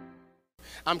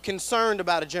I'm concerned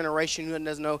about a generation who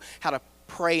doesn't know how to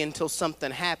pray until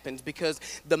something happens, because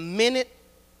the minute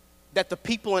that the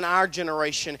people in our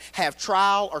generation have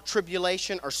trial or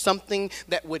tribulation or something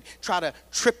that would try to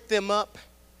trip them up,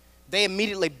 they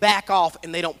immediately back off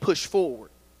and they don't push forward.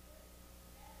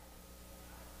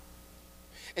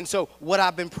 And so what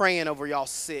I've been praying over y'all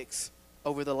six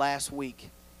over the last week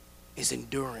is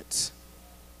endurance.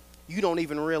 You don't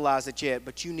even realize it yet,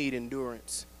 but you need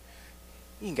endurance.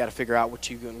 You got to figure out what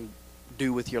you're going to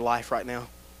do with your life right now.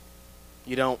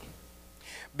 You don't.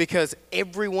 Because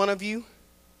every one of you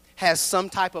has some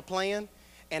type of plan,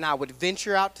 and I would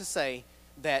venture out to say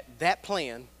that that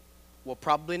plan will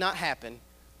probably not happen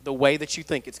the way that you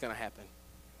think it's going to happen.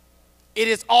 It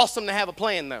is awesome to have a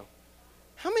plan, though.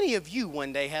 How many of you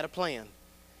one day had a plan,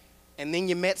 and then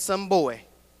you met some boy,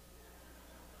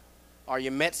 or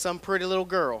you met some pretty little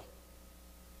girl?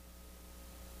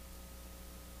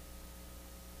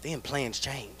 Then plans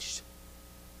changed.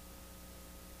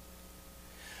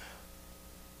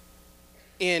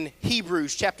 In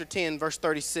Hebrews chapter 10, verse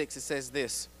 36, it says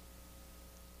this: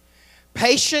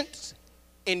 patience,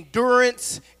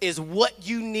 endurance is what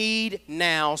you need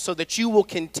now so that you will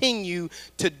continue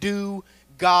to do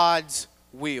God's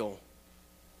will.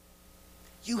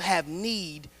 You have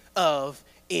need of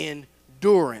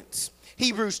endurance.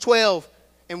 Hebrews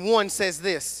 12:1 says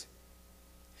this: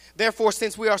 therefore,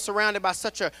 since we are surrounded by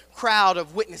such a crowd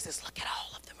of witnesses, look at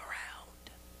all of them around.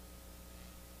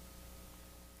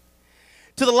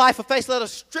 To the life of faith, let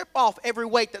us strip off every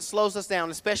weight that slows us down,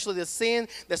 especially the sin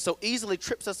that so easily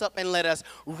trips us up, and let us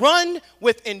run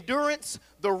with endurance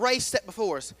the race set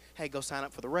before us. Hey, go sign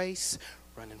up for the race.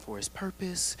 Running for His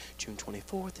purpose. June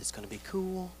 24th. It's going to be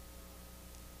cool.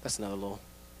 That's another little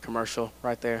commercial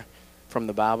right there from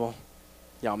the Bible.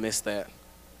 Y'all missed that.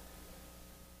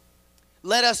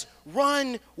 Let us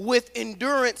run with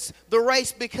endurance the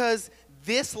race, because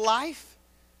this life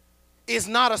is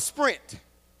not a sprint.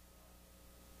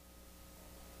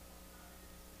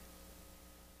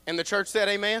 And the church said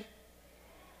amen?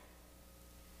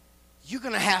 You're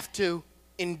going to have to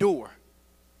endure.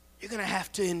 You're going to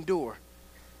have to endure.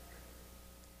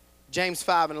 James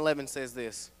 5:11 says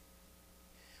this: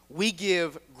 we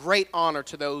give great honor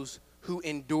to those who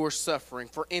endure suffering.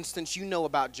 For instance, you know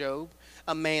about Job,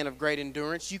 a man of great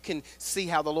endurance. You can see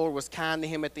how the Lord was kind to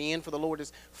him at the end, for the Lord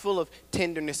is full of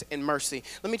tenderness and mercy.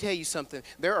 Let me tell you something.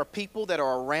 There are people that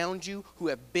are around you who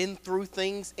have been through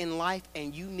things in life,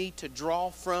 and you need to draw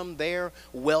from their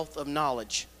wealth of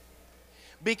knowledge.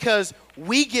 Because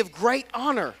we give great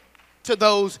honor to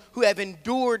those who have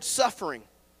endured suffering.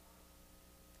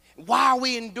 Why are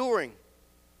we enduring?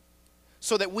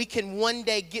 So that we can one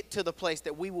day get to the place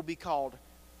that we will be called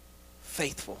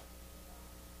faithful.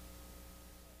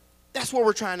 That's where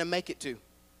we're trying to make it to.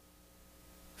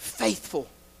 Faithful.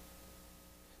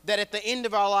 That at the end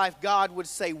of our life, God would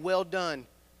say, well done,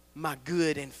 my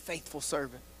good and faithful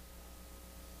servant.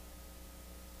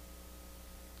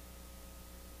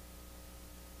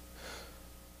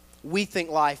 We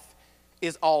think life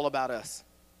is all about us.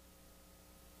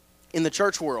 In the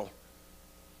church world,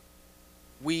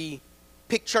 we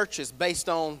pick churches based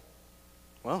on,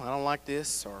 well, I don't like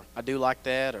this, or I do like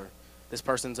that, or this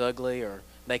person's ugly, or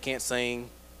they can't sing.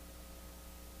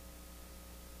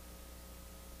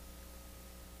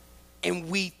 And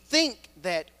we think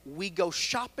that we go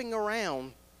shopping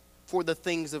around for the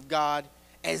things of God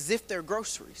as if they're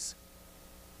groceries.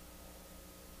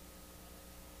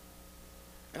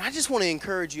 And I just want to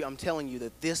encourage you, I'm telling you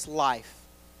that this life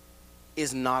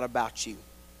is not about you.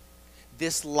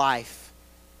 This life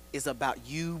is about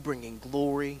you bringing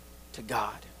glory to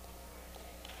God.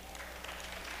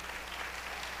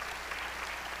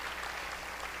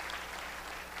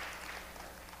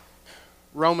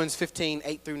 Romans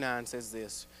 15:8-9 says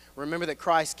this: remember that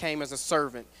Christ came as a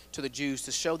servant to the Jews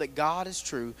to show that God is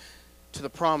true to the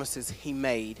promises He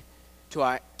made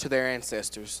to their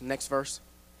ancestors. Next verse.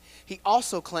 He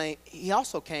also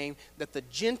came that the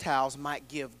Gentiles might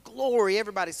give glory.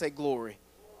 Everybody say glory.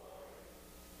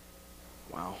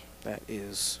 Wow, that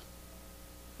is...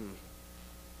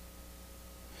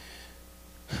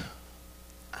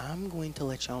 I'm going to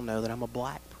let y'all know that I'm a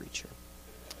black preacher.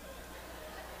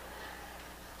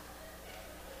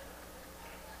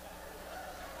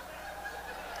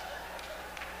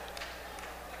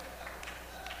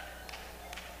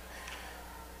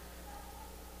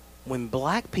 When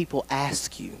black people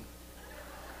ask you,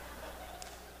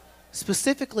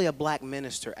 specifically a black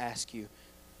minister asks you,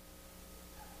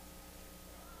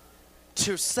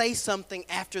 to say something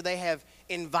after they have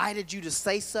invited you to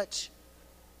say such,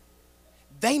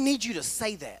 they need you to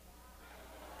say that.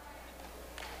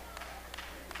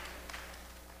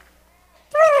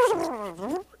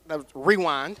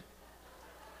 Rewind.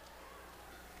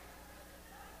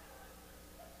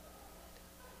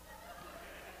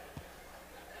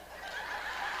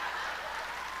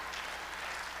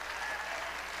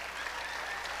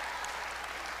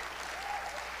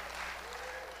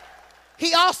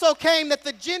 He also came that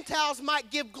the Gentiles might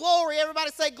give glory.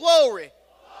 Everybody say glory.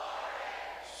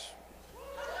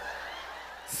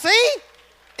 See?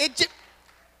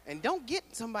 And don't get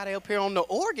somebody up here on the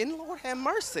organ. Lord have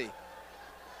mercy.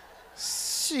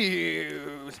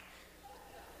 Shoot.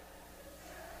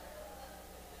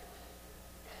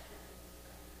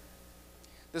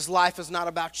 This life is not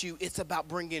about you. It's about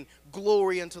bringing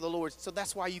glory unto the Lord. So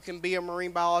that's why you can be a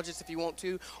marine biologist if you want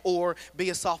to, or be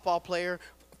a softball player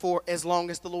for as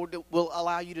long as the Lord will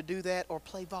allow you to do that, or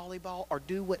play volleyball, or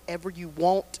do whatever you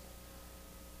want.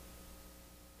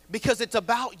 Because it's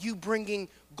about you bringing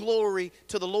glory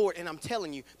to the Lord. And I'm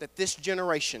telling you that this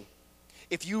generation,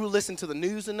 if you listen to the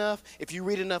news enough, if you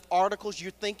read enough articles, you're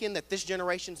thinking that this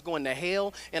generation's going to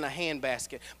hell in a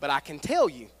handbasket. But I can tell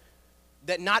you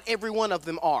that not every one of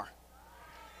them are.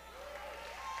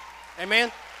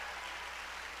 Amen?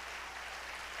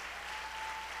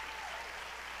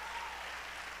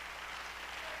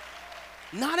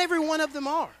 Not every one of them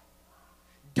are.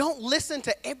 Don't listen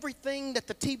to everything that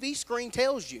the TV screen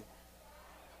tells you.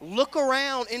 Look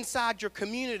around inside your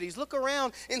communities. Look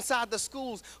around inside the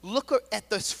schools. Look at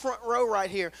this front row right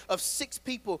here of 6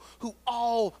 people who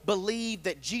all believe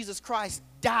that Jesus Christ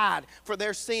died for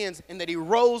their sins and that he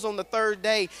rose on the 3rd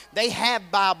day. They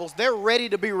have Bibles. They're ready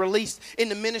to be released in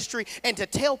the ministry and to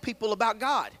tell people about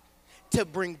God, to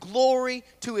bring glory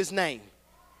to his name.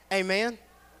 Amen.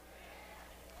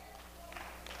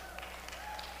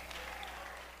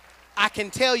 I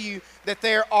can tell you that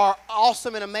there are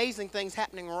awesome and amazing things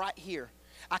happening right here.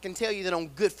 I can tell you that on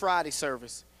Good Friday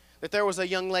service, that there was a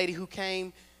young lady who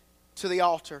came to the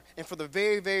altar and for the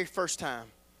very, very first time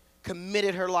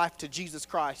committed her life to Jesus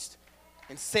Christ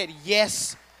and said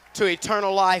yes to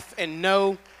eternal life and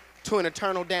no to an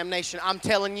eternal damnation. I'm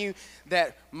telling you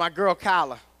that my girl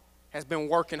Kyla has been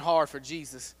working hard for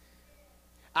Jesus.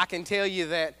 I can tell you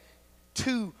that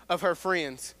 2 of her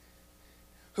friends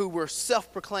who were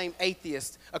self-proclaimed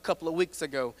atheists a couple of weeks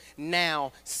ago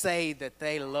now say that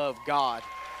they love God.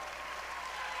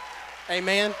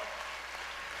 Amen.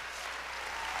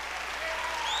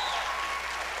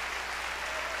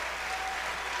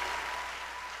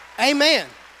 Amen.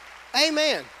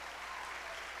 Amen.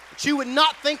 But you would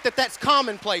not think that that's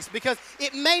commonplace, because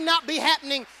it may not be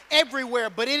happening everywhere,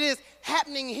 but it is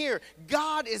happening here.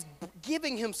 God is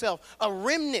giving himself a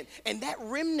remnant, and that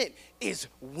remnant is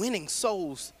winning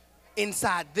souls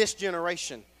inside this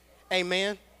generation.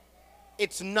 Amen.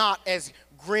 It's not as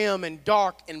grim and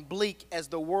dark and bleak as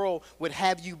the world would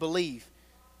have you believe.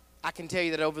 I can tell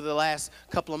you that over the last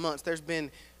couple of months, there's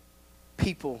been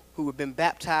people who have been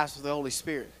baptized with the Holy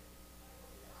Spirit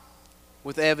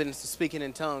with evidence of speaking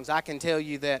in tongues. I can tell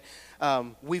you that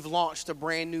we've launched a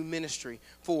brand new ministry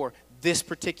for this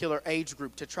particular age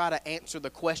group to try to answer the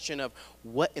question of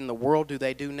what in the world do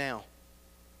they do now?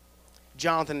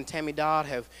 Jonathan and Tammy Dodd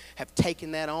have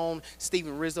taken that on.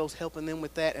 Stephen Rizzo's helping them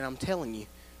with that. And I'm telling you,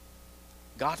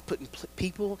 God's putting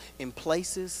people in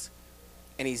places,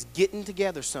 and he's getting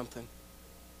together something.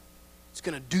 It's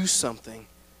going to do something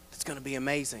that's going to be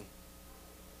amazing.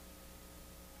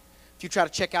 If you try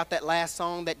to check out that last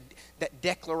song, that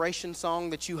declaration song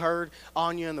that you heard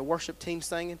Anya and the worship team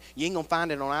singing, you ain't going to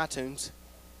find it on iTunes.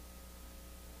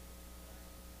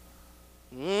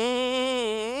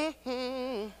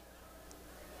 Mm-hmm.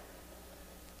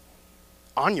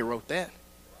 Anya wrote that.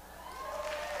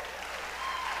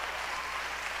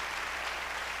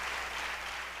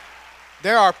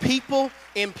 There are people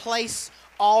in place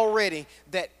already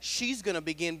that she's going to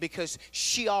begin, because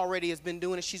she already has been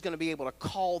doing it. She's going to be able to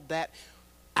call that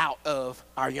out of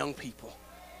our young people.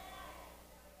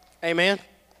 Amen.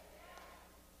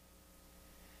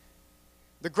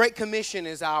 The Great Commission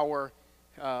is our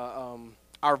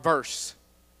verse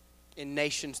in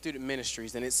Nation Student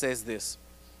Ministries, and it says this: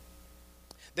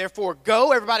 therefore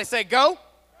go. Everybody say go.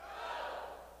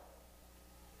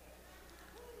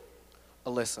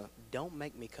 Alyssa, don't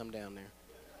make me come down there.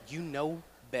 You know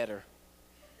better.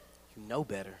 You know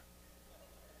better.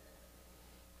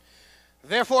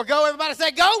 Therefore go. Everybody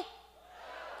say go.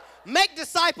 Make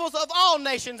disciples of all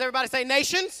nations. Everybody say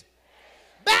nations.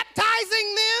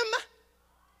 Baptizing them.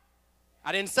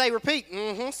 I didn't say repeat.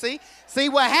 See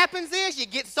what happens is you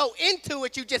get so into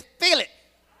it you just feel it.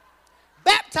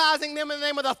 Baptizing them in the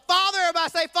name of the Father.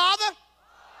 Everybody say Father.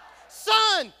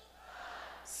 Son.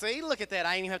 See, look at that.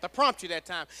 I ain't even have to prompt you that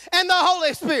time. And the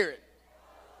Holy Spirit.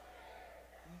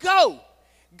 Go.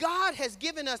 God has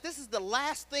given us, this is the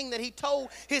last thing that he told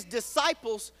his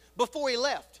disciples before he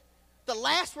left. The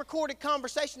last recorded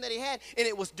conversation that he had, and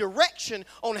it was direction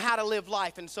on how to live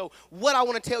life. And so what I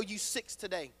want to tell you six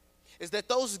today is that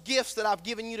those gifts that I've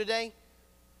given you today,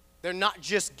 they're not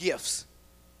just gifts.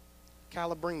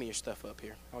 Kyla, bring me your stuff up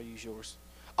here. I'll use yours.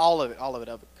 All of it.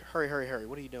 Hurry, hurry, hurry.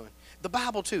 What are you doing? The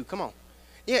Bible too. Come on.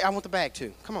 Yeah, I want the bag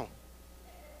too. Come on.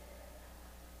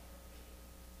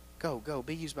 Go.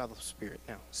 Be used by the Spirit.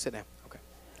 Now, sit down. Okay.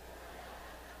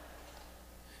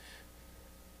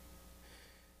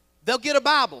 They'll get a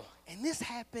Bible. And this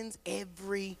happens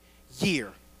every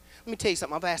year. Let me tell you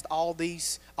something. I've asked all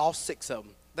six of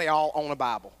them. They all own a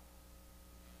Bible.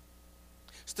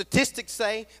 Statistics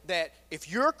say that if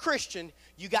you're a Christian,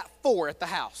 you got 4 at the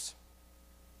house.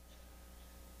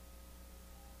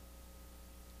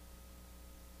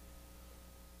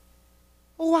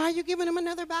 Well, why are you giving them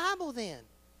another Bible then?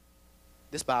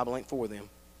 This Bible ain't for them.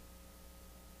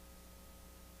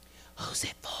 Who's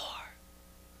it for?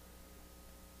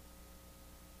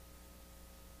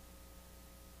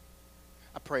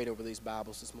 I prayed over these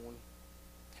Bibles this morning.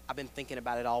 I've been thinking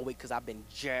about it all week because I've been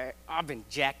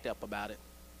jacked up about it.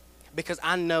 Because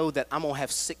I know that I'm going to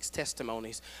have 6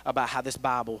 testimonies about how this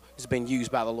Bible has been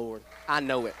used by the Lord. I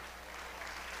know it.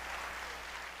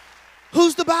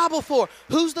 Who's the Bible for?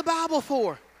 Who's the Bible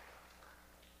for?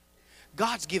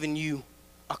 God's given you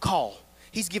a call.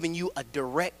 He's given you a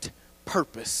direct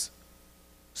purpose.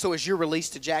 So as you're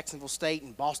released to Jacksonville State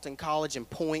and Boston College and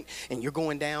Point, and you're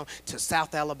going down to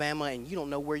South Alabama, and you don't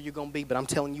know where you're going to be, but I'm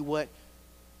telling you what,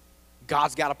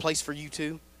 God's got a place for you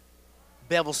too.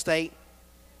 Bevel State.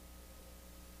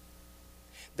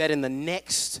 That in the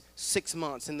next 6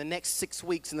 months, in the next 6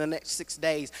 weeks, in the next 6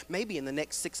 days, maybe in the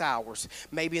next 6 hours,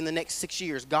 maybe in the next 6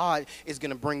 years, God is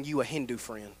going to bring you a Hindu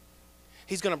friend.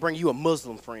 He's going to bring you a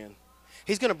Muslim friend.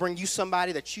 He's going to bring you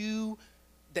somebody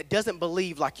that doesn't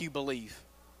believe like you believe.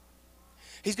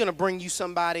 He's going to bring you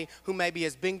somebody who maybe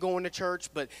has been going to church,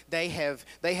 but they have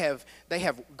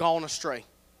gone astray.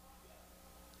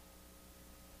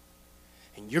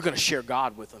 And you're going to share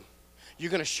God with them. You're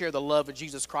going to share the love of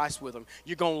Jesus Christ with them.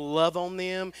 You're going to love on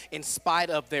them in spite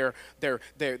of their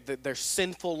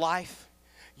sinful life.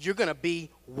 You're going to be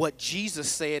what Jesus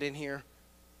said in here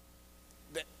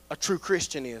that a true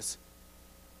Christian is.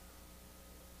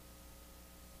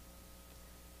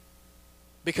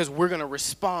 Because we're going to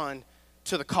respond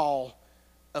to the call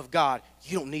of God.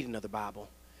 You don't need another Bible.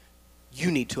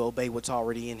 You need to obey what's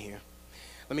already in here.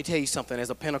 Let me tell you something. As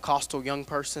a Pentecostal young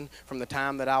person, from the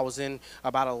time that I was in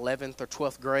about 11th or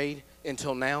 12th grade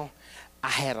until now, I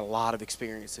had a lot of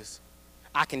experiences.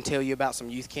 I can tell you about some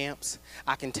youth camps.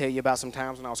 I can tell you about some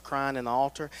times when I was crying in the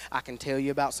altar. I can tell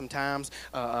you about some times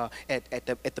at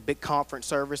the big conference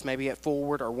service, maybe at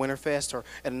Forward or Winterfest or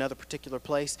at another particular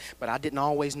place. But I didn't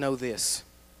always know this.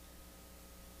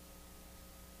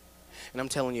 And I'm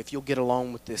telling you, if you'll get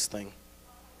along with this thing,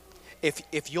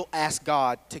 if you'll ask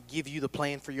God to give you the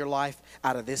plan for your life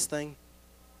out of this thing,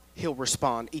 He'll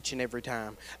respond each and every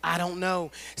time. I don't know.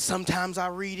 Sometimes I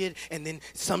read it, and then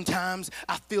sometimes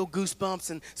I feel goosebumps,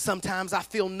 and sometimes I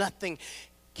feel nothing.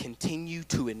 Continue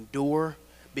to endure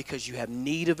because you have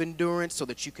need of endurance so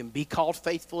that you can be called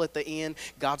faithful at the end.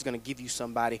 God's going to give you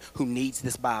somebody who needs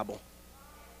this Bible.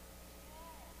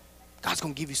 God's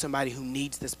going to give you somebody who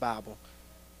needs this Bible.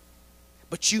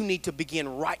 But you need to begin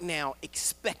right now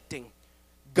expecting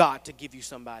God to give you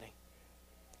somebody.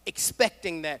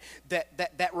 Expecting that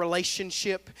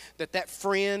relationship, that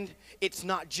friend, it's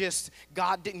not just,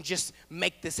 God didn't just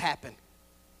make this happen.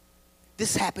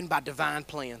 This happened by divine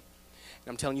plan. And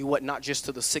I'm telling you what, not just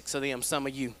to the 6 of them, some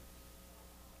of you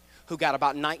who got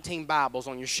about 19 Bibles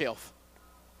on your shelf.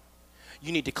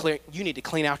 You need to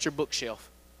clean out your bookshelf.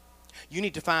 You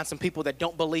need to find some people that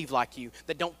don't believe like you,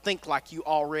 that don't think like you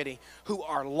already, who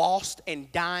are lost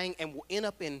and dying and will end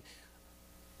up in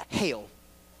hell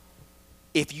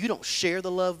if you don't share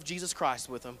the love of Jesus Christ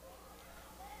with them.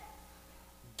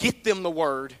 Get them the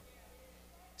word.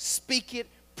 Speak it,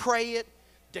 pray it,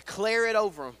 declare it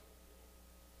over them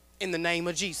in the name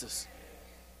of Jesus.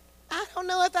 I don't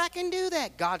know if I can do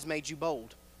that. God's made you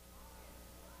bold.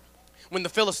 When the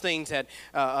Philistines had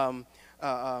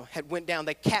went down,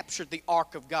 they captured the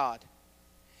ark of God.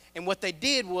 And what they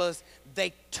did was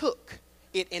they took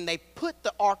it and they put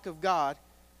the ark of God,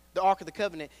 the ark of the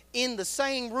covenant, in the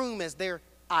same room as their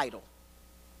idol.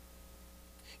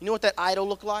 You know what that idol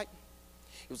looked like?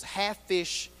 It was half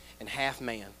fish and half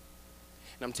man.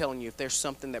 And I'm telling you, if there's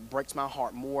something that breaks my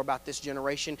heart more about this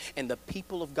generation and the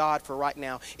people of God for right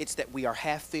now, it's that we are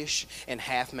half fish and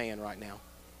half man right now.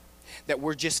 That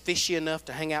we're just fishy enough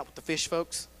to hang out with the fish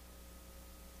folks.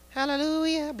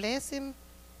 Hallelujah, bless him.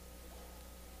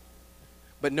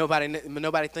 But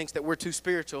nobody thinks that we're too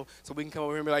spiritual, so we can come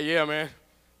over here and be like, yeah, man,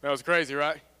 that was crazy,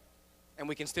 right? And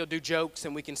we can still do jokes,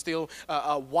 and we can still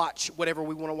watch whatever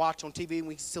we want to watch on TV, and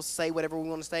we can still say whatever we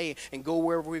want to say and go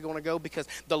wherever we're going to go, because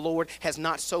the Lord has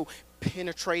not so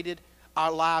penetrated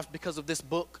our lives because of this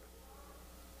book.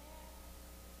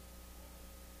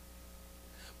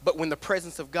 But when the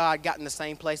presence of God got in the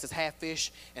same place as half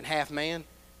fish and half man,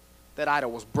 that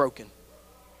idol was broken.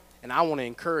 And I want to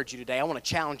encourage you today. I want to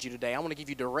challenge you today. I want to give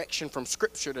you direction from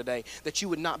Scripture today, that you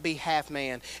would not be half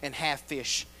man and half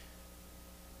fish,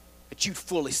 that you'd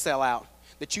fully sell out,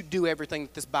 that you do everything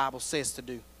that this Bible says to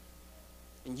do.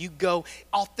 And you go.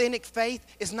 Authentic faith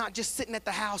is not just sitting at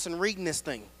the house and reading this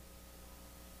thing.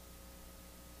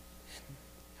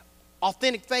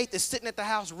 Authentic faith is sitting at the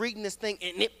house reading this thing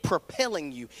and it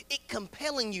propelling you, it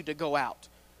compelling you to go out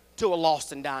to a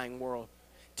lost and dying world,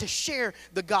 to share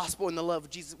the gospel and the love of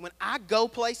Jesus. When I go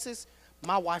places,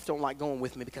 my wife don't like going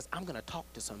with me because I'm going to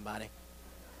talk to somebody.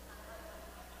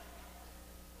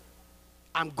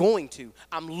 I'm going to.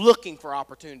 I'm looking for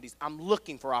opportunities.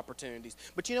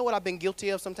 But you know what I've been guilty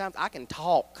of sometimes? I can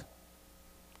talk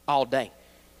all day,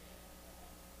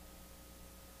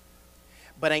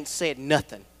 but ain't said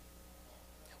nothing.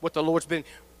 What the Lord's been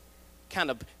kind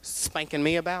of spanking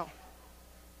me about.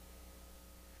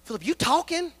 Philip, you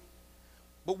talking,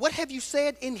 but what have you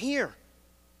said in here?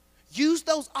 Use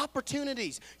those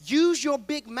opportunities. Use your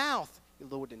big mouth.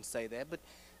 The Lord didn't say that, but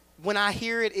when I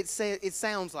hear it, it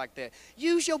sounds like that.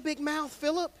 Use your big mouth,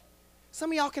 Philip.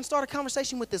 Some of y'all can start a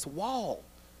conversation with this wall.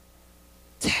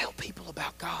 Tell people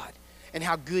about God and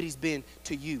how good he's been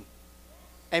to you.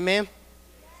 Amen?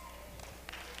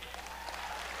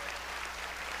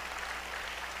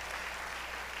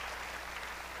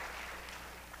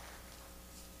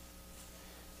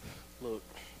 Look,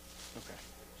 okay.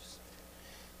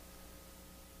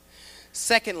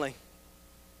 Secondly,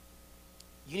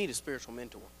 you need a spiritual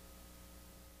mentor.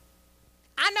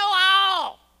 I know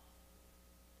all.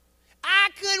 I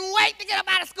couldn't wait to get up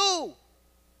out of school.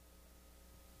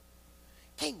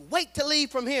 Can't wait to leave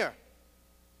from here.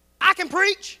 I can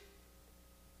preach.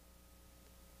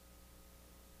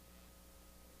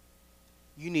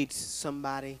 You need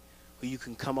somebody who you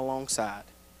can come alongside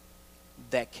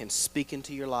that can speak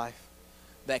into your life,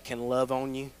 that can love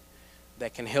on you,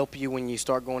 that can help you when you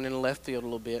start going in the left field a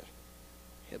little bit,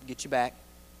 help get you back.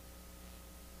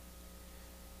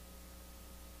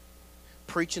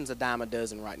 Preaching's a dime a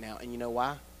dozen right now, and you know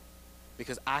why?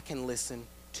 Because I can listen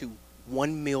to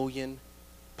 1 million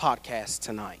podcasts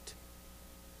tonight.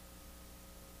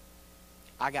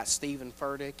 I got Stephen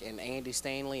Furtick and Andy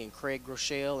Stanley and Craig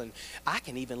Groeschel, and I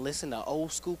can even listen to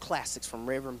old school classics from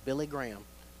Reverend Billy Graham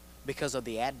because of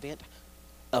the advent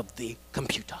of the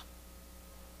computer.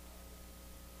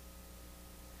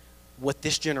 What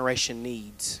this generation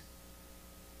needs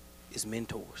is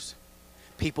mentors.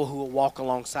 People who will walk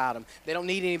alongside them. They don't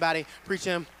need anybody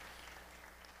preaching them.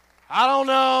 I don't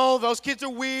know, those kids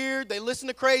are weird. They listen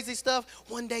to crazy stuff.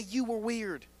 One day you were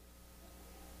weird.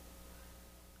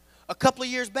 A couple of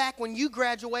years back when you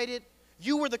graduated,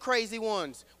 you were the crazy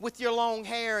ones with your long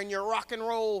hair and your rock and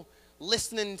roll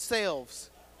listening selves.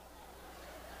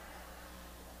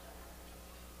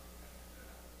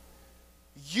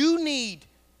 You need,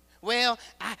 well,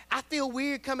 I feel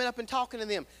weird coming up and talking to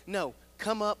them. No,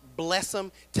 come up, bless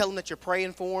them, tell them that you're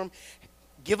praying for them,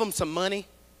 give them some money.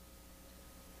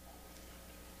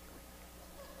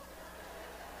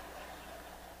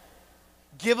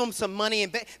 Give them some money.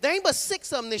 And there ain't but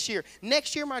 6 of them this year.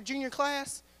 Next year, my junior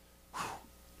class,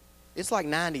 it's like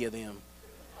 90 of them.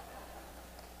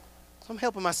 So I'm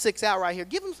helping my 6 out right here.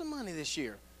 Give them some money this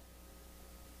year.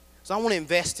 So I want to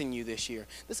invest in you this year.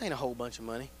 This ain't a whole bunch of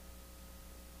money.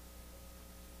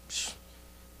 It's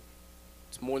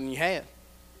more than you had.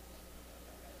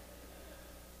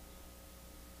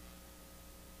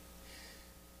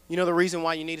 You know the reason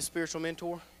why you need a spiritual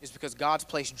mentor is because God's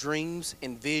placed dreams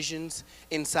and visions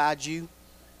inside you.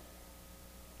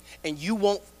 And you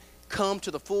won't come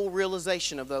to the full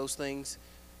realization of those things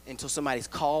until somebody's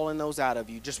calling those out of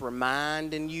you, just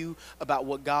reminding you about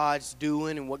what God's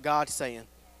doing and what God's saying.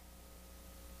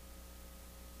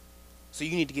 So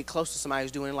you need to get close to somebody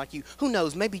who's doing it like you. Who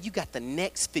knows, maybe you got the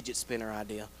next fidget spinner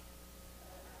idea.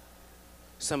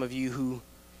 Some of you who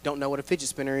don't know what a fidget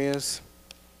spinner is,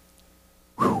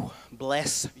 whew,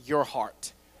 bless your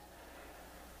heart.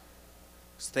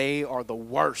 They are the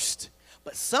worst.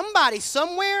 But somebody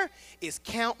somewhere is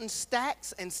counting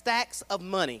stacks and stacks of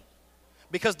money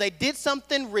because they did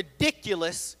something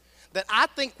ridiculous that I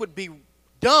think would be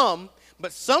dumb,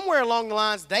 But somewhere along the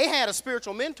lines, they had a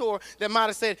spiritual mentor that might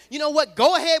have said, you know what,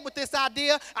 go ahead with this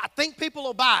idea. I think people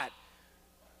will buy it.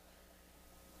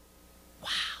 Wow.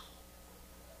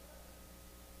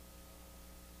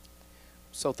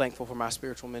 So thankful for my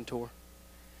spiritual mentor.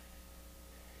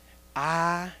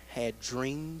 I had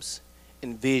dreams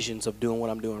and visions of doing what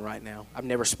I'm doing right now. I've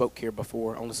never spoke here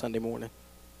before on a Sunday morning.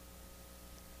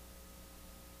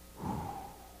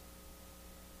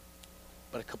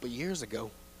 But a couple of years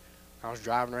ago, I was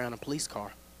driving around a police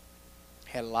car.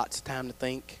 Had lots of time to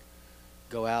think,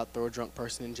 go out, throw a drunk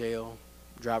person in jail,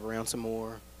 drive around some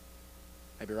more,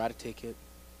 maybe write a ticket.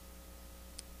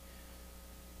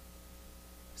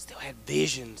 Still had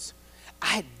visions. I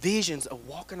had visions of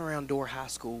walking around Door High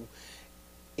School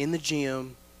in the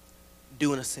gym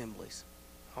doing assemblies.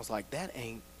 I was like, that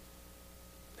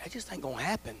just ain't gonna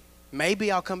happen.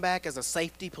 Maybe I'll come back as a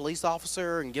safety police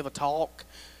officer and give a talk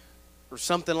or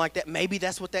something like that. Maybe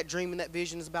that's what that dream and that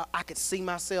vision is about. I could see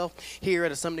myself here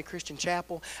at a Sumner Christian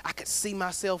Chapel. I could see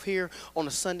myself here on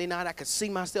a Sunday night. I could see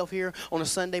myself here on a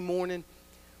Sunday morning.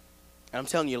 And I'm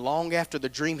telling you, long after the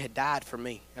dream had died for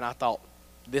me, and I thought,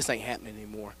 this ain't happening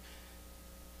anymore.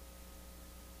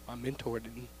 My mentor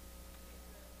didn't.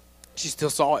 She still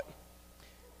saw it.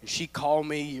 And she called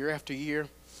me year after year.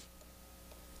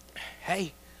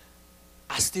 Hey,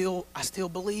 I still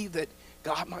believe that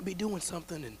God might be doing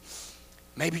something, and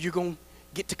maybe you're going to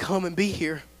get to come and be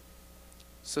here.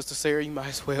 Sister Sarah, you might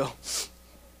as well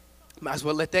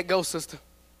let that go, sister.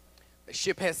 The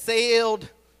ship has sailed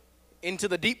into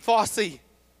the deep far sea.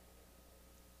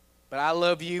 But I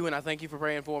love you, and I thank you for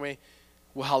praying for me.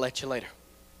 We'll holler at you later.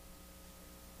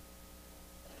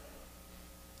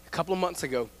 A couple of months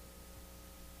ago,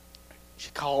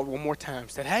 she called one more time,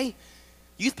 said, hey,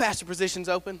 youth pastor position's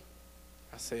open.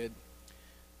 I said,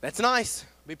 that's nice.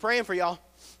 Be praying for y'all.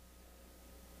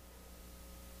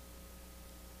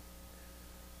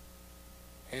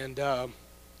 And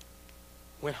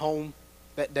went home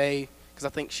that day because I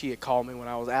think she had called me when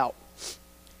I was out.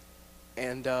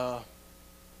 And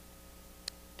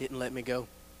didn't let me go.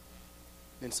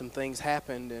 Then some things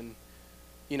happened, and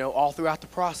all throughout the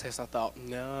process I thought,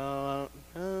 no,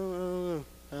 I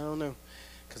don't know.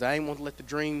 Because I didn't want to let the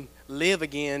dream live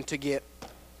again to get.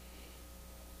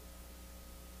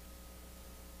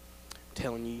 I'm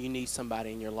telling you, you need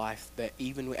somebody in your life that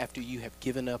even after you have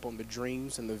given up on the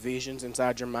dreams and the visions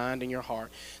inside your mind and your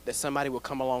heart, that somebody will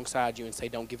come alongside you and say,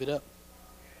 don't give it up.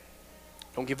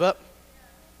 Don't give up.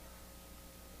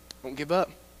 Don't give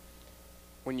up.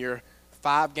 When you're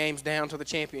 5 games down to the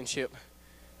championship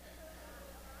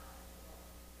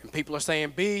and people are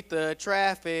saying, beat the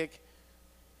traffic,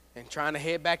 and trying to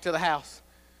head back to the house,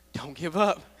 don't give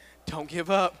up. Don't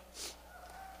give up.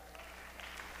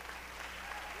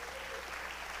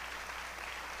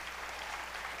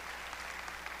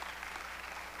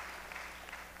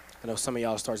 I know some of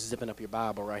y'all start zipping up your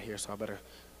Bible right here, so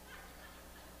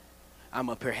I'm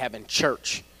up here having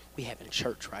church. We having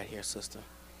church right here, sister.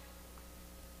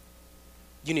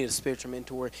 You need a spiritual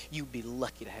mentor. You'd be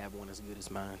lucky to have one as good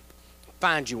as mine.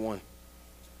 Find you one.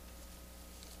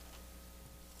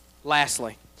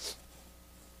 Lastly.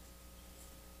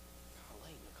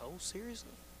 Golly, Nicole, seriously?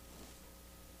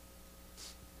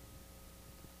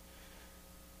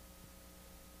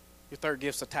 Your third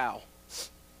gift's a towel.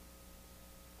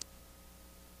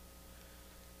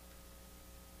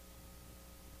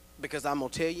 Because I'm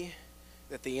going to tell you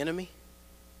that the enemy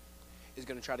is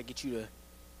going to try to get you to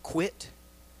quit,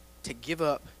 to give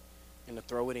up, and to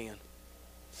throw it in.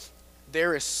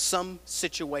 There is some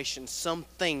situation,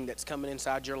 something that's coming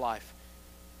inside your life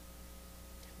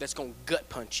that's going to gut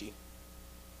punch you.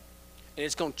 And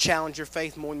it's going to challenge your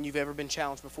faith more than you've ever been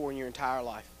challenged before in your entire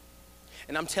life.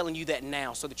 And I'm telling you that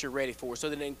now so that you're ready for it, so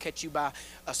that it doesn't catch you by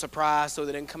a surprise, so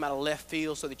that it doesn't come out of left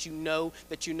field, so that you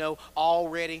know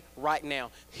already right now.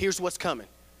 Here's what's coming.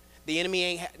 The enemy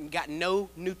ain't got no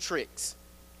new tricks.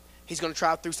 He's going to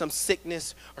try through some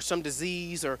sickness or some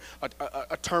disease or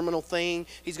a terminal thing.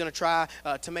 He's going to try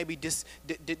to maybe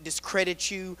discredit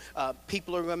you.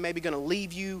 People are maybe going to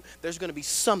leave you. There's going to be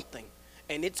something,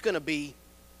 and it's going to be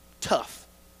tough.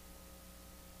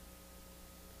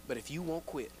 But if you won't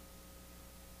quit,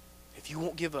 if you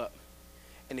won't give up,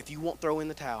 and if you won't throw in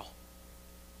the towel,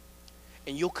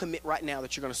 and you'll commit right now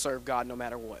that you're going to serve God no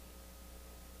matter what.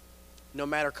 No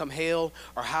matter come hell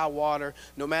or high water,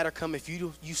 no matter come if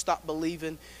you stop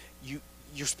believing,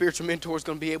 your spiritual mentor is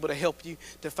going to be able to help you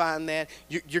to find that.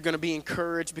 You're going to be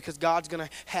encouraged because God's going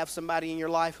to have somebody in your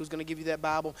life who's going to give you that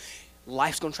Bible.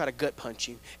 Life's going to try to gut punch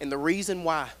you. And the reason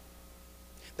why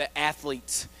that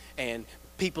athletes and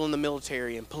people in the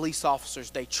military and police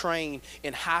officers, they train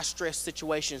in high stress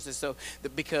situations. And so,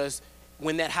 because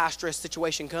when that high stress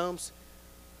situation comes,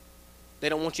 they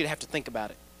don't want you to have to think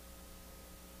about it.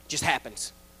 It just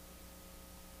happens.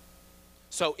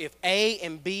 So if A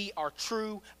and B are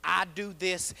true, I do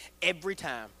this every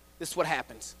time. This is what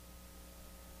happens.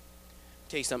 I'll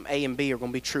tell you something, A and B are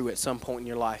going to be true at some point in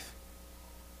your life.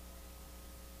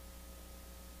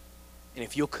 And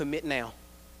if you'll commit now,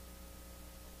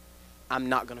 I'm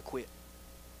not going to quit.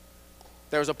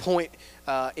 There was a point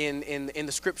in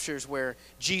the scriptures where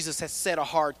Jesus had said a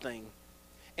hard thing,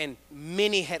 and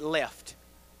many had left.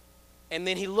 And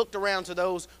then he looked around to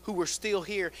those who were still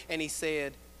here, and he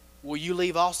said, will you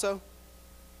leave also?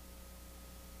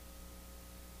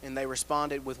 And they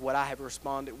responded with what I have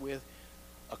responded with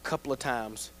a couple of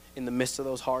times in the midst of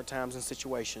those hard times and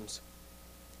situations.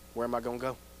 Where am I going to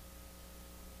go?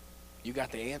 You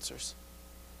got the answers.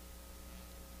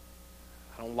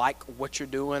 I don't like what you're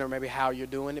doing or maybe how you're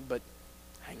doing it, but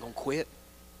I ain't going to quit.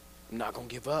 I'm not going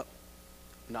to give up.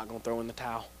 I'm not going to throw in the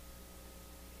towel.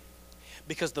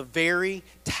 Because the very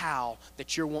towel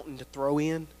that you're wanting to throw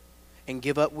in and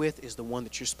give up with is the one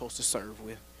that you're supposed to serve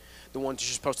with. The one that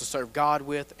you're supposed to serve God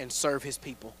with and serve his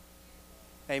people.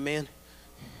 Amen.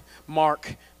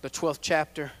 Mark, the 12th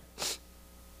chapter,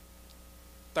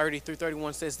 30 through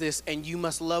 31 says this, and you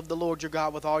must love the Lord your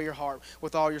God with all your heart,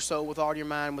 with all your soul, with all your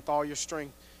mind, with all your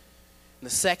strength. And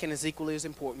the second is equally as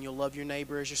important. You'll love your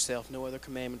neighbor as yourself. No other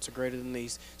commandments are greater than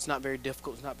these. It's not very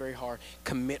difficult. It's not very hard.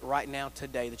 Commit right now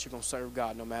today that you're going to serve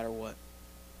God no matter what.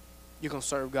 You're going to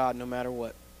serve God no matter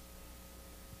what.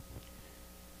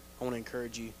 I want to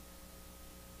encourage you.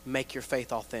 Make your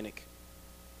faith authentic.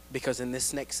 Because in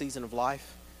this next season of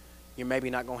life, you're maybe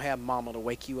not going to have mama to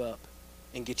wake you up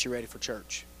and get you ready for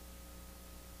church.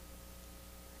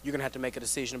 You're going to have to make a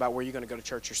decision about where you're going to go to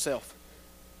church yourself.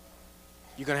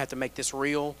 You're going to have to make this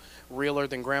real, realer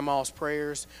than grandma's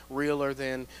prayers, realer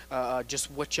than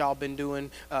just what y'all been doing,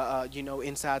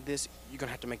 inside this. You're going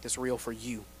to have to make this real for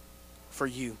you,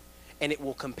 and it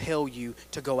will compel you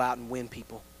to go out and win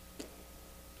people.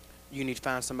 You need to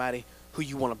find somebody who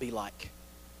you want to be like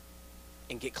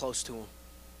and get close to them.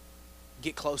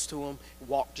 Get close to them,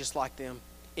 walk just like them,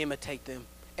 imitate them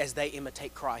as they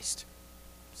imitate Christ.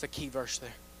 It's a key verse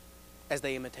there. As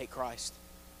they imitate Christ.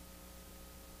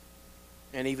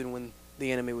 And even when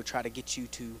the enemy would try to get you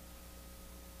to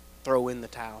throw in the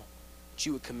towel, that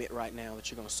you would commit right now that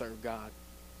you're going to serve God.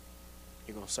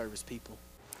 You're going to serve his people.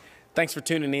 Thanks for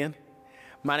tuning in.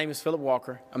 My name is Philip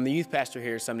Walker. I'm the youth pastor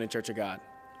here at Summoning Church of God.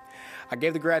 I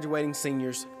gave the graduating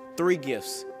seniors 3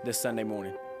 gifts this Sunday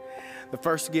morning. The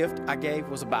first gift I gave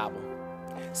was a Bible.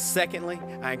 Secondly,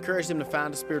 I encouraged them to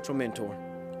find a spiritual mentor.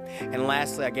 And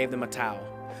lastly, I gave them a towel.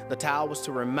 The towel was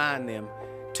to remind them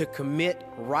to commit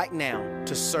right now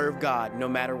to serve God no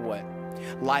matter what.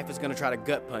 Life is going to try to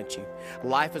gut punch you.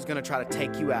 Life is going to try to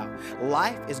take you out.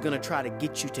 Life is going to try to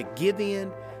get you to give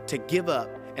in, to give up,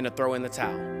 and to throw in the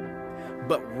towel.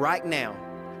 But right now,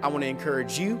 I want to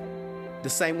encourage you the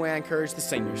same way I encourage the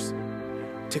seniors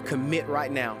to commit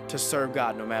right now to serve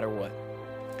God no matter what.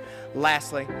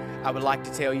 Lastly, I would like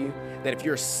to tell you that if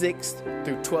you're a 6th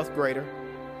through 12th grader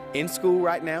in school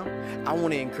right now, I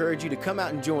want to encourage you to come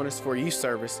out and join us for a youth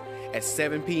service at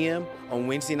 7 p.m. on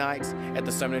Wednesday nights at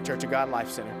the Summoning Church of God Life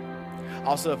Center.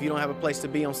 Also, if you don't have a place to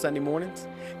be on Sunday mornings,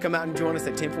 come out and join us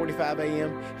at 10:45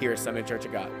 a.m. here at Summoning Church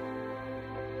of God.